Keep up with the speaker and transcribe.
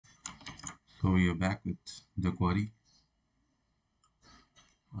So we are back with the quarry.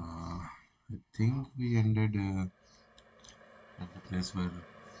 I think we ended at the place where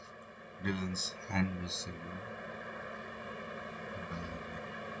Dylan's hand was signaled, and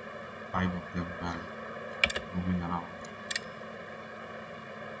like five of them were moving around,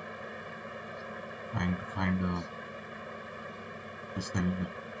 trying to find a to send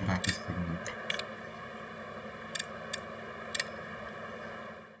back a signal.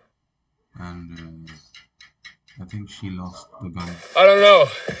 And I think she lost the gun. I don't know.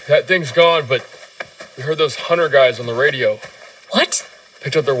 That thing's gone, but we heard those hunter guys on the radio. What?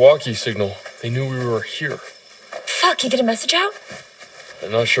 Picked up their walkie signal. They knew we were here. Fuck, you get a message out?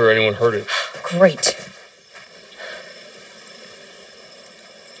 I'm not sure anyone heard it. Great.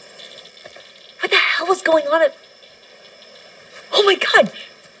 What the hell was going on at... Oh my god!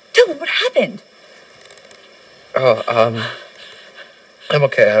 Dylan, what happened? Oh, I'm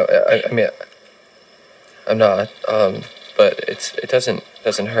okay. I mean, I'm not. But it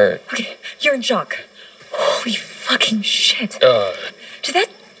doesn't hurt. Okay, you're in shock. Holy fucking shit. Did that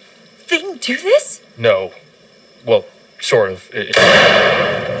thing do this? No. Well, sort of.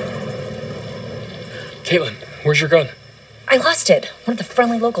 Caitlin, where's your gun? I lost it. One of the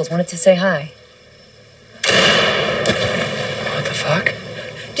friendly locals wanted to say hi. What the fuck?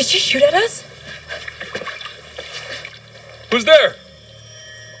 Did she shoot at us? Who's there?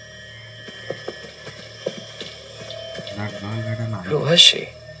 That girl had an eye. Who was she?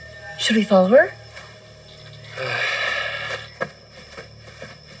 Should we follow her?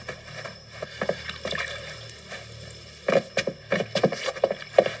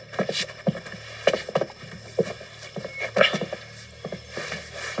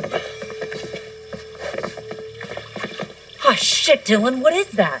 Oh shit, Dylan, what is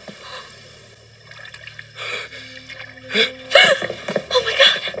that? Oh my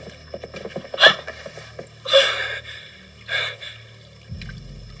god!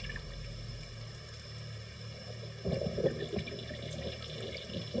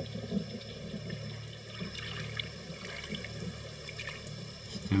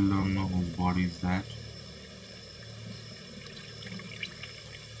 Still don't know whose body is that.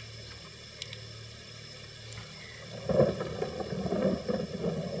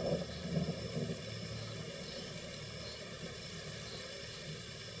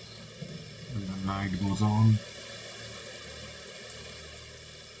 And the night goes on.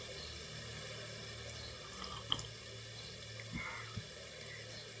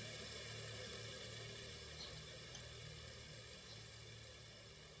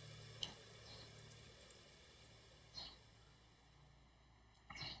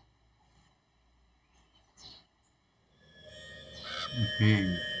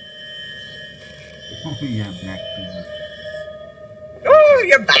 Okay. We are back to Oh,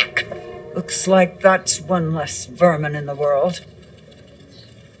 you're back. Looks like that's one less vermin in the world.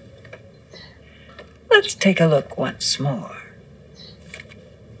 Let's take a look once more.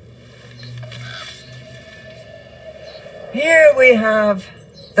 Here we have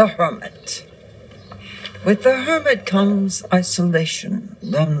the hermit. With the hermit comes isolation,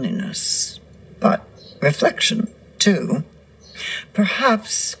 loneliness, but reflection, too.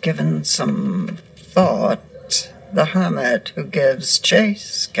 Perhaps, given some thought, the hermit who gives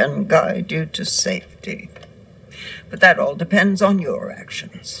chase can guide you to safety. But that all depends on your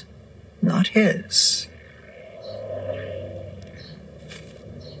actions, not his.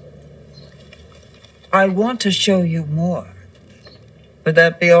 I want to show you more. Would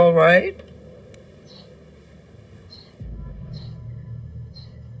that be all right?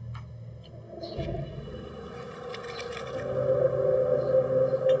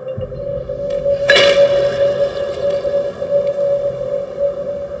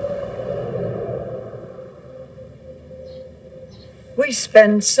 We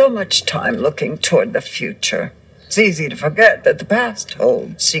spend so much time looking toward the future. It's easy to forget that the past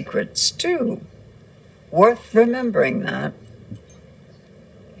holds secrets, too. Worth remembering that.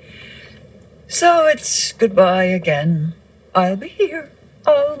 So it's goodbye again. I'll be here.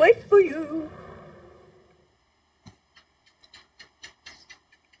 I'll wait for you.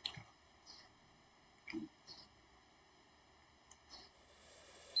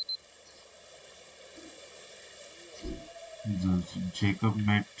 Jacob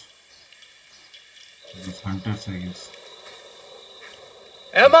met those hunters, I guess.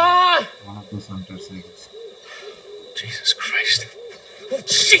 Emma! One of those hunters, I guess. Jesus Christ. Oh,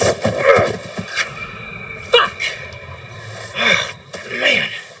 jeez! Fuck! Oh, man.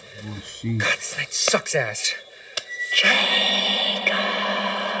 Oh, she. God, this night sucks ass.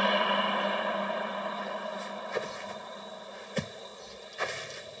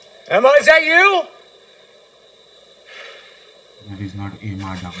 Emma, is that you? That is not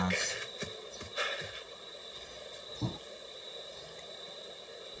Emma, dumbass.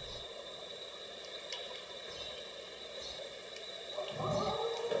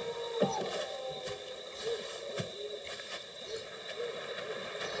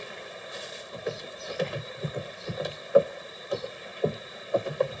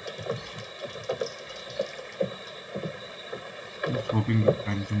 Just hoping the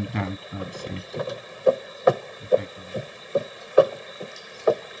pension tank are safe. If I can.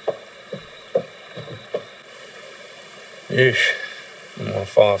 Yeesh. I'm gonna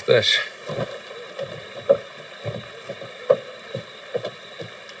fall off this.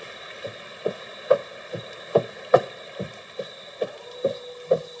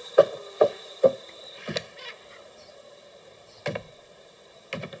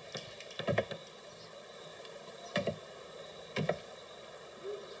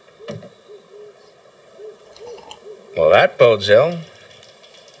 Well, that bodes ill.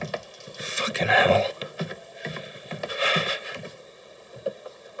 Fucking hell.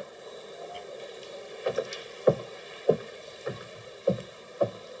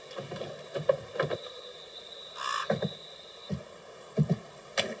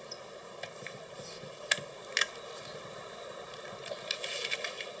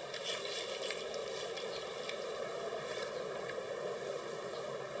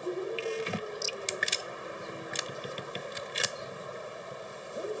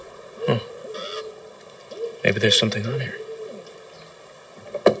 Maybe there's something on here.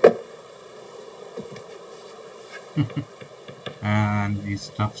 And he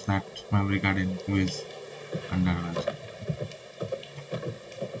stuffs that memory card into his underwear.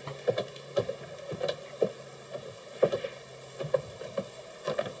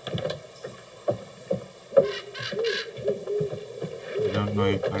 I don't know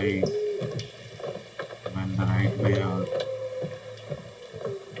if I went the right way or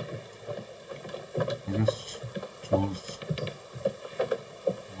I just chose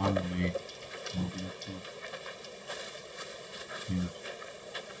one way. Maybe to here.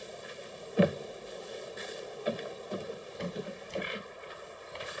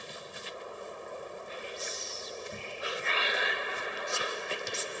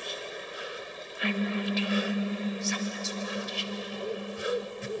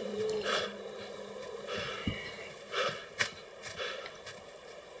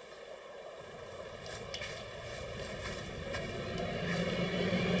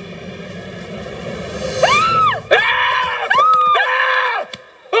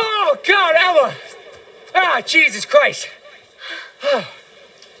 Oh, God, Emma! Ah, Jesus Christ!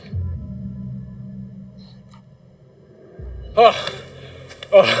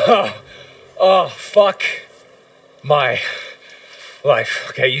 Oh, fuck my life.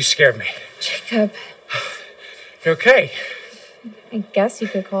 Okay, you scared me. Jacob, You okay? I guess you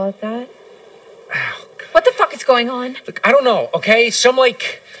could call it that. What the fuck is going on? Look, I don't know, okay? Some,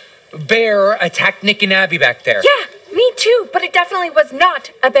 like, bear attacked Nick and Abby back there. Yeah, me too, but it definitely was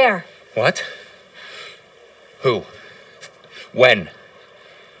not a bear. What? Who? When?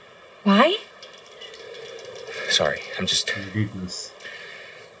 Why? Sorry, I'm Ridiculous.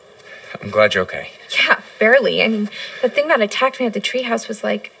 glad you're okay. Yeah, barely. I mean, the thing that attacked me at the treehouse was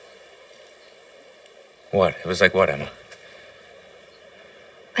like, What? It was like what, Emma?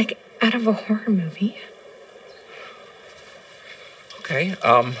 out of a horror movie. Okay,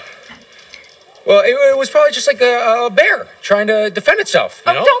 well, it was probably just like a bear trying to defend itself,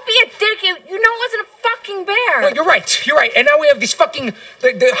 you know? Don't be a dick. You know it wasn't a fucking bear. Well, you're right. And now we have these fucking,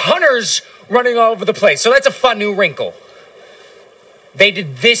 the hunters running all over the place. So that's a fun new wrinkle. They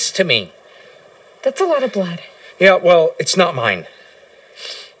did this to me. That's a lot of blood. Yeah, well, it's not mine.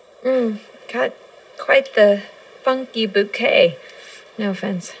 Got quite the funky bouquet. No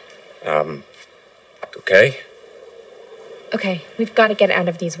offense. Okay. Okay, we've got to get out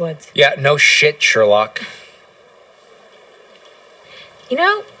of these woods. Yeah, no shit, Sherlock. You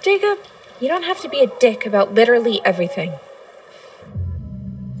know, Jacob, you don't have to be a dick about literally everything.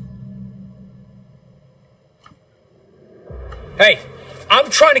 Hey, I'm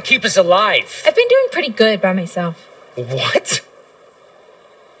trying to keep us alive. I've been doing pretty good by myself. What?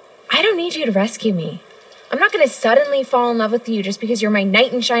 I don't need you to rescue me. I'm not going to suddenly fall in love with you just because you're my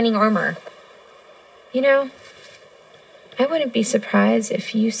knight in shining armor. You know, I wouldn't be surprised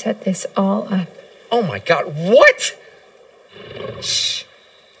if you set this all up. Oh my God, what? Shh.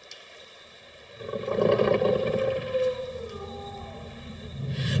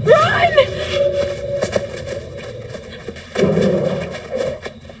 Run!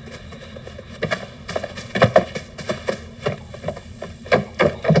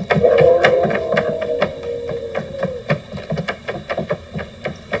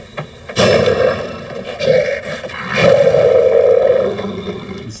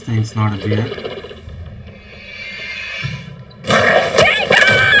 not a bear.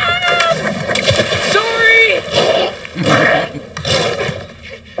 Sorry!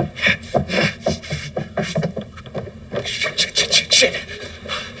 Shit.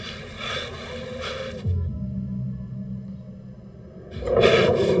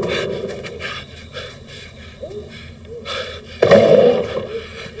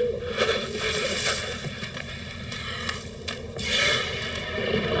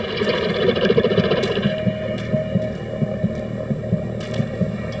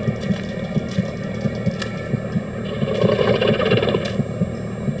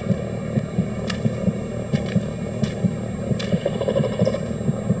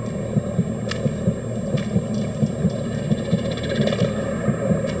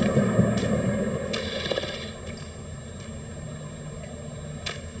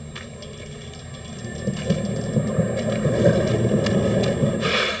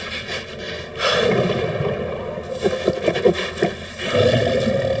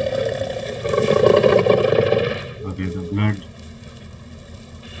 Okay, the blood.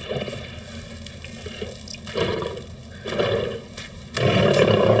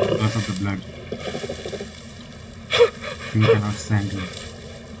 Because of the blood. You cannot stand him.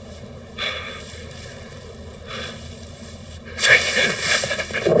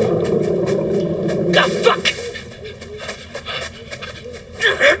 Ah, fuck!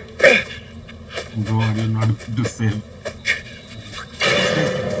 Bro, are you not going to save?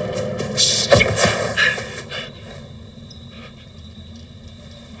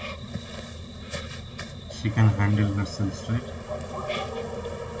 She can handle herself, right?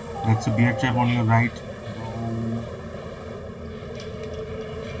 That's a bear trap on your right.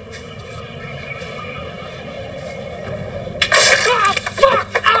 Go. Ah, fuck!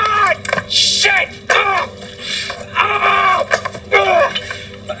 Ah, shit! Ah! Ah! Ah!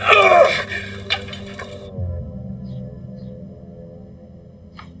 Ah!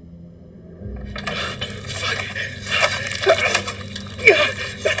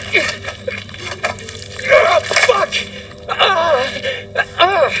 Ah, fuck! Ah!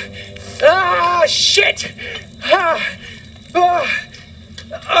 Ah! Ah, shit! Ah! Ah!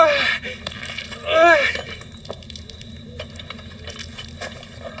 Ah! Ah!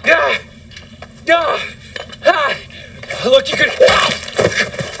 Ah! Ah! Ah! Look, you could.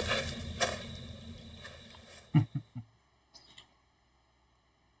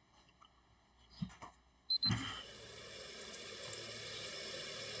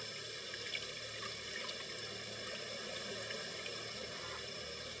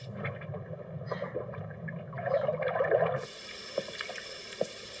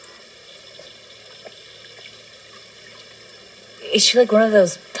 Is she like one of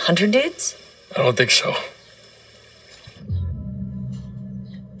those hunter dudes? I don't think so.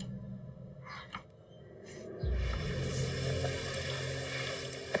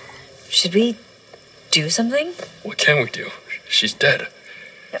 Should we do something? What can we do? She's dead.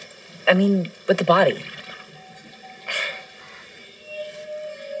 I mean, with the body.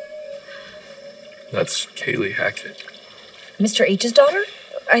 That's Kaylee Hackett. Mr. H's daughter?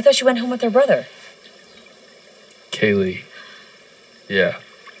 I thought she went home with her brother. Kaylee. Yeah.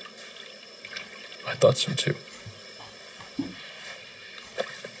 I thought so too.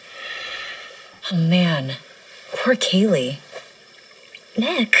 Oh, man. Poor Kaylee.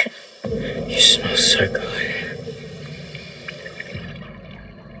 Nick. You smell so good.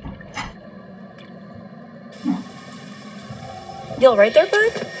 You all right there,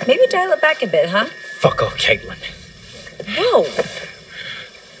 bud? Maybe dial it back a bit, huh? Fuck off, Caitlin. Whoa.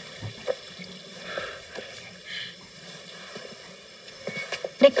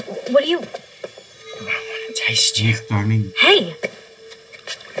 Nick, what are you... Taste you. He's turning. Hey!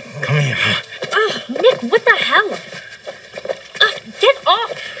 Come here. Oh, Nick, what the hell? Get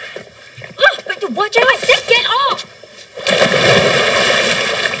off! Watch out! I said get off!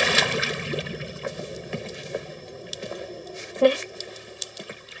 Nick?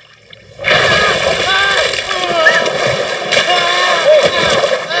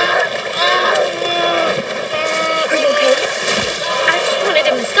 Are you okay? I just wanted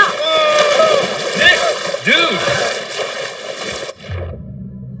him to stop. Nick! Dude!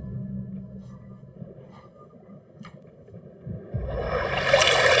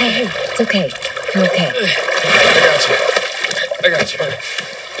 Hey, it's okay. You're okay. I got you.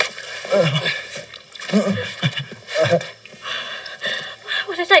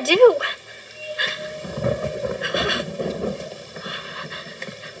 What did I do?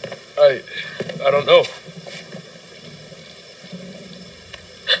 I don't know.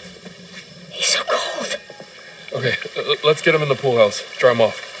 He's so cold. Okay, let's get him in the pool house. Dry him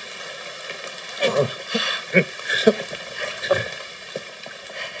off.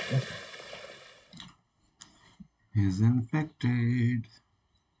 He's infected.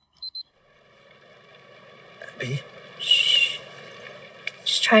 Abby? Shh.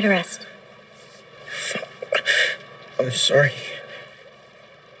 Just try to rest. I'm sorry.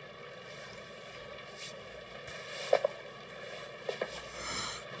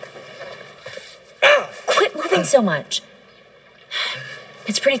 Quit moving so much.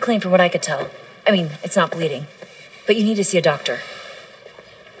 It's pretty clean from what I could tell. I mean, it's not bleeding. But you need to see a doctor.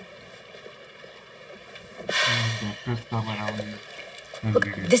 Doctors come around Look,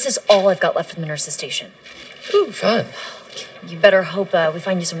 every day. this is all I've got left from the nurse's station. Ooh, fun. You better hope we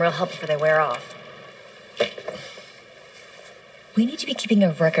find you some real help before they wear off. We need to be keeping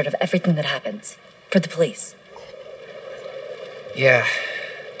a record of everything that happens. For the police. Yeah,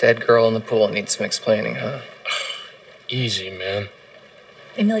 dead girl in the pool needs some explaining, huh? Easy, man.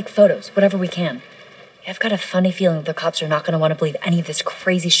 Maybe like photos, whatever we can. I've got a funny feeling that the cops are not going to want to believe any of this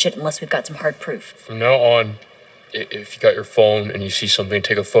crazy shit unless we've got some hard proof. From now on, if you got your phone and you see something,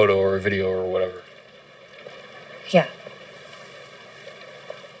 take a photo or a video or whatever. Yeah.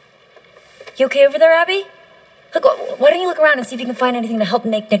 You okay over there, Abby? Look, why don't you look around and see if you can find anything to help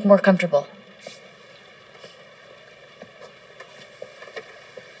make Nick more comfortable?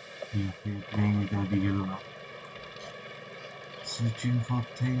 Yeah, we're playing with Abigail now. Searching for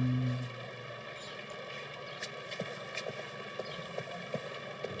things.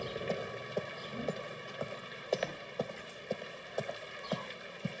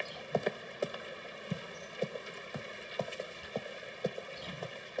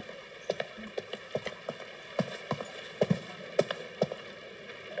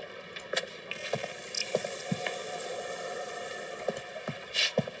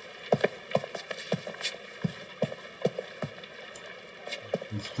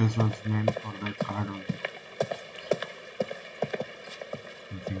 This was meant for the card only.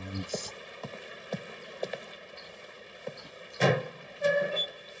 Nothing else.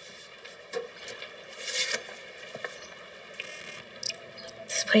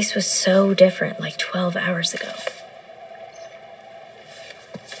 This place was so different like 12 hours ago.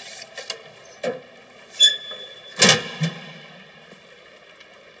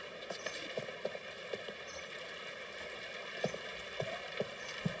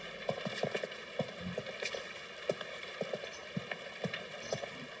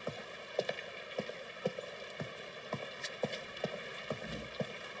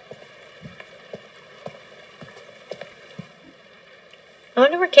 I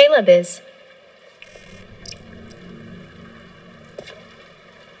wonder where Caleb is.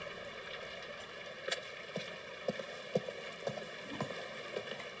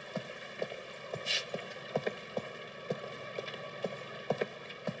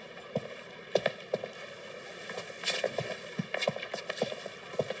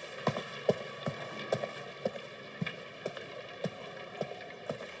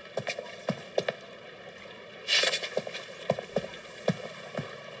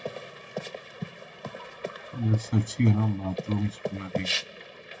 We're searching around bathrooms for nothing.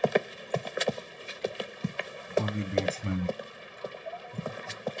 Only basement.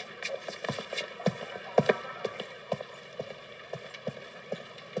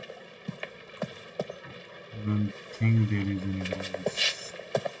 I don't think there is anything else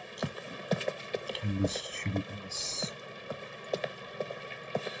in this shitty place.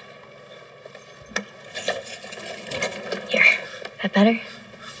 Here. That better?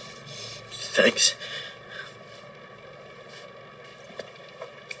 Thanks.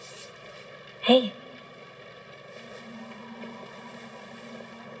 Hey.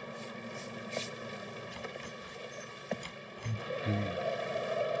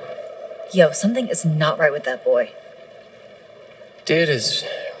 Yo, something is not right with that boy. Dude is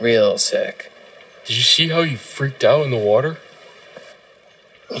real sick. Did you see how he freaked out in the water?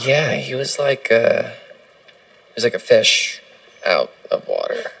 Yeah, he was like a fish out of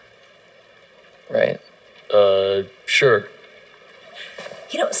water. Right? Sure.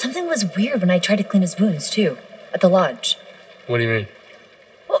 You know, something was weird when I tried to clean his wounds, too, at the lodge. What do you mean?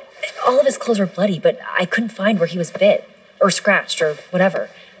 Well, all of his clothes were bloody, but I couldn't find where he was bit, or scratched, or whatever.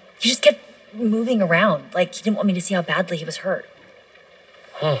 He just kept moving around, like he didn't want me to see how badly he was hurt.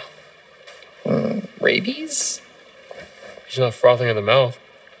 Huh. Rabies? He's not frothing at the mouth.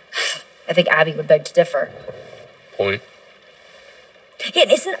 I think Abby would beg to differ. Point. Yeah,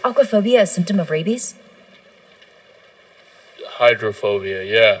 and isn't aquaphobia a symptom of rabies? Hydrophobia,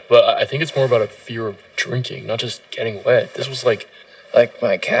 yeah. But I think it's more about a fear of drinking, not just getting wet. This was like, Like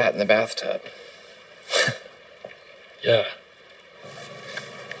my cat in the bathtub. yeah.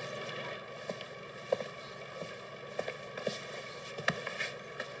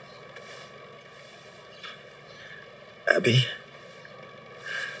 Abby,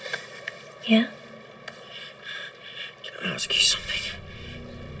 Yeah? can I ask you something?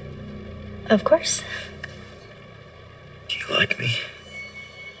 Of course. Do you like me?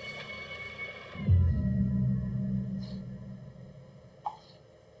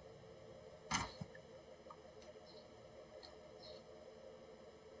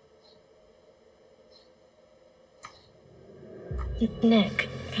 Nick.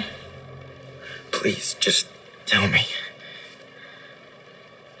 Please, just tell me.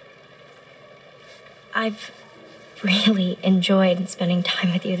 I've really enjoyed spending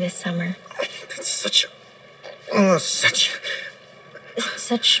time with you this summer. That's such a... Oh, such...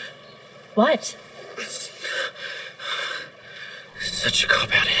 Such what? Such a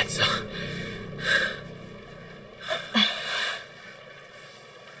cop-out answer.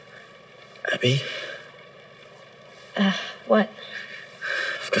 Abby, What?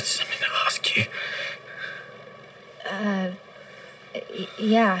 I've got something to ask you.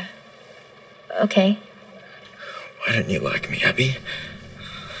 Yeah. Okay. Why don't you like me, Abby?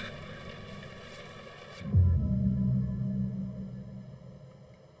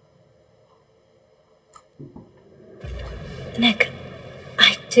 Nick,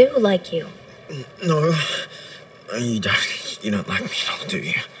 I do like you. No, you don't. You don't like me at all, do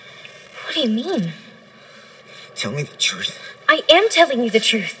you? What do you mean? Tell me the truth. I am telling you the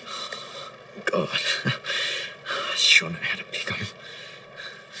truth. God, I sure know how to pick 'em.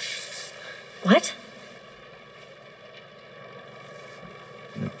 What?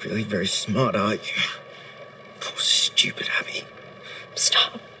 You're not really very smart, are you? Poor stupid Abby.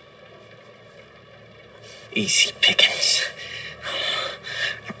 Stop. Easy pickings.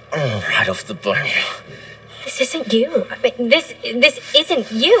 Oh, right off the bone. This isn't you. I mean, this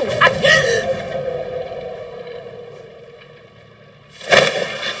isn't you.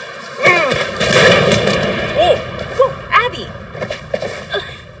 Whoa, Abby.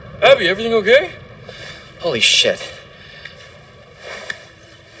 Abby, everything okay? Holy shit.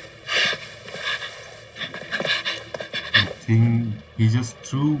 I think he just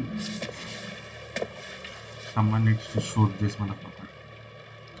threw. Someone needs to shoot this motherfucker.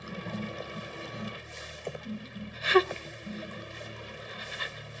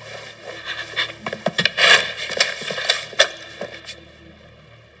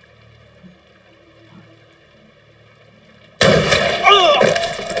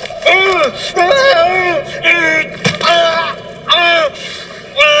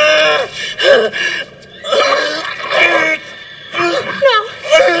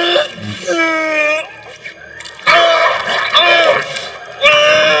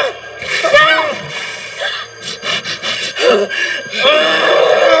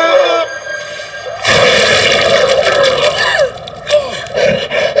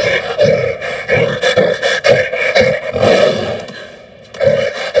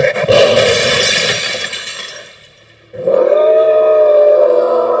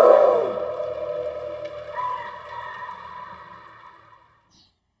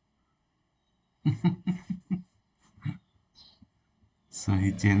 So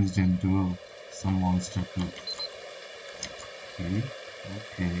he changed into some monster too. Okay,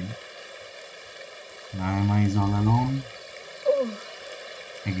 okay. Now Emma is all alone.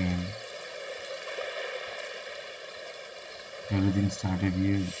 Again. Everything started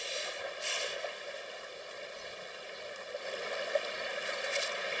here.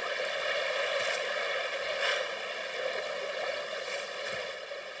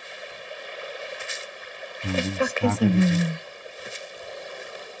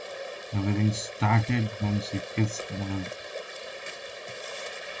 Everything started when she kissed her.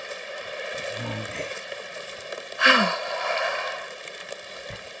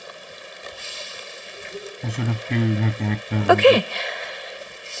 I should have killed her character. Okay.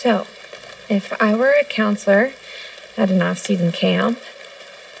 So, if I were a counselor at an off-season camp,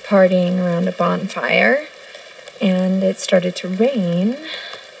 partying around a bonfire, and it started to rain,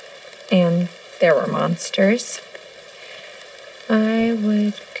 and there were monsters, I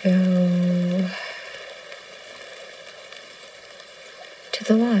would go to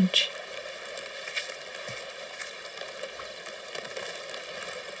the lodge.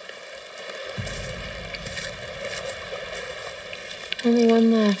 Only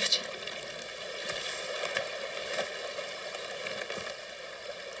one left.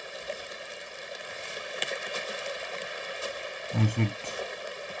 I should.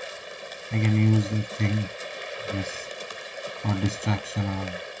 I can use the thing, this, for distraction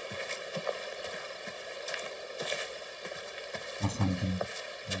or something.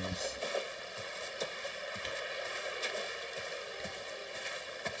 Yes.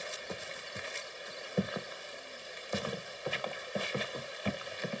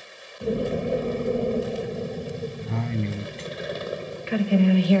 I knew it. Gotta get out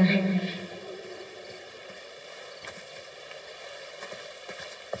of here.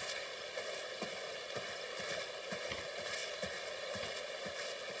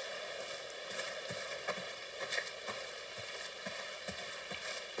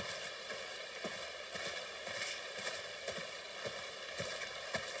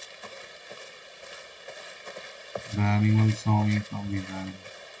 The animal saw me from behind.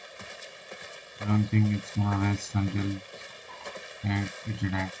 I don't think it's gonna rest until it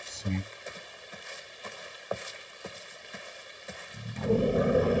attacks me.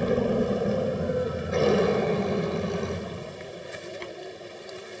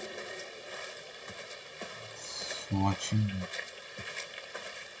 It's watching me.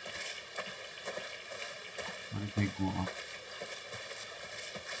 What if I go up?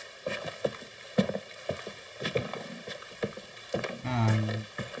 And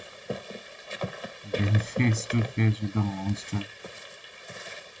then face to face with a monster.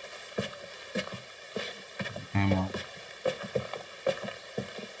 I'm up.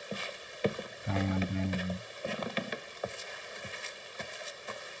 Time and time.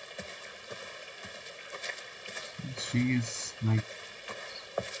 She is like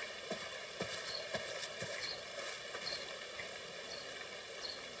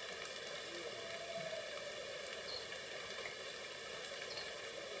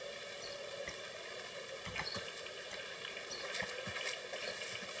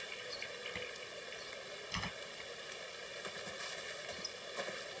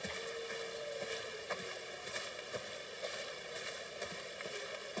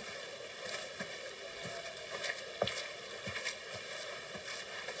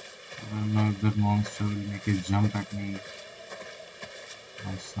I don't know if that monster will make a jump at me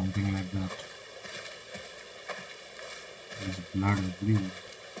or something like that. There's blood everywhere.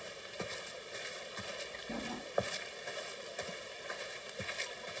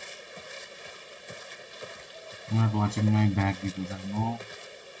 I'm not watching my back because I know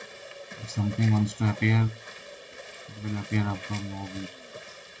if something wants to appear, it will appear after no way.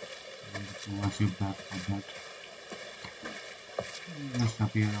 You have to watch your back for that. It will just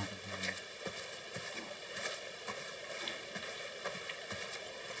appear out of nowhere.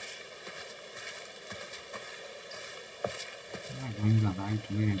 Am I going the right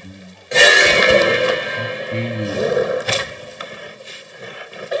way? I don't know. Okay.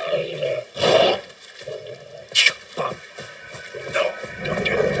 Bob, no, don't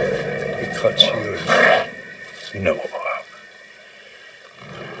do that. It cuts you. You know what will happen.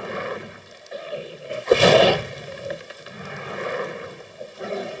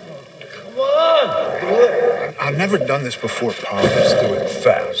 Come on, do it. I've never done this before, Pop. Let's do it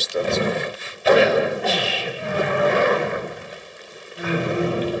fast. That's it.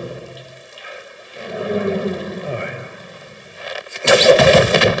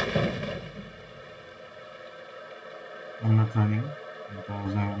 I'm not running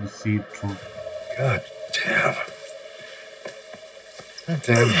because I want to see it through. God damn. God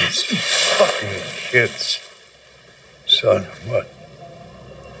damn these fucking kids. Son, what?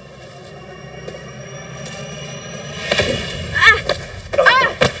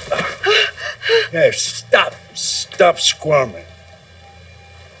 Hey, stop. Stop squirming.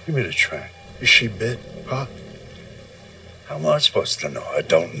 Give me the track. Is she bit, huh? How am I supposed to know? I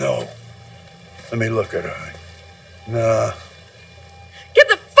don't know. Let me look at her. Nah. Get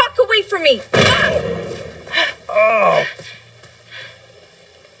the fuck away from me! Oh!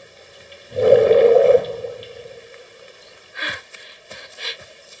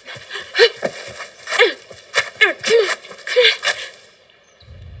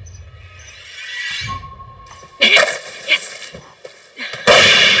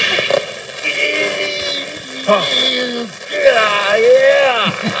 Yeah, yeah.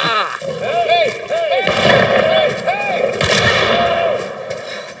 Hey, hey, hey, hey.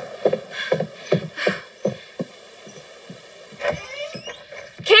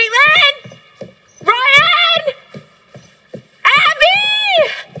 Caitlin! Ryan! Abby!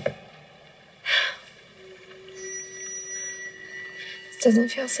 This doesn't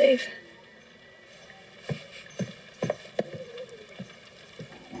feel safe.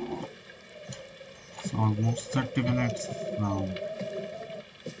 It's almost 30 minutes now.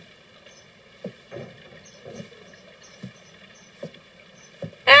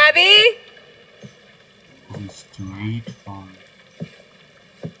 Abby? Just to wait for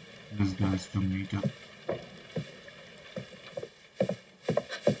these guys to meet up.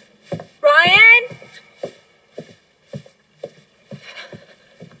 Ryan?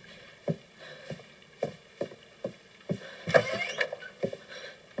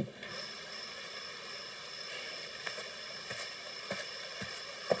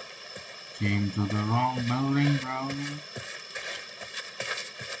 Came to the wrong building, bro.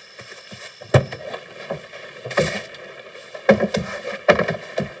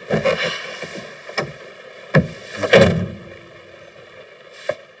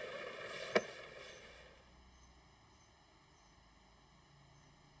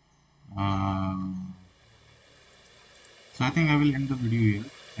 So I think I will end the video here.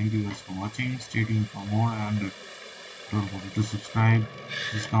 Thank you guys for watching. Stay tuned for more and don't forget to subscribe.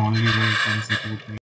 This is the only way you can support me.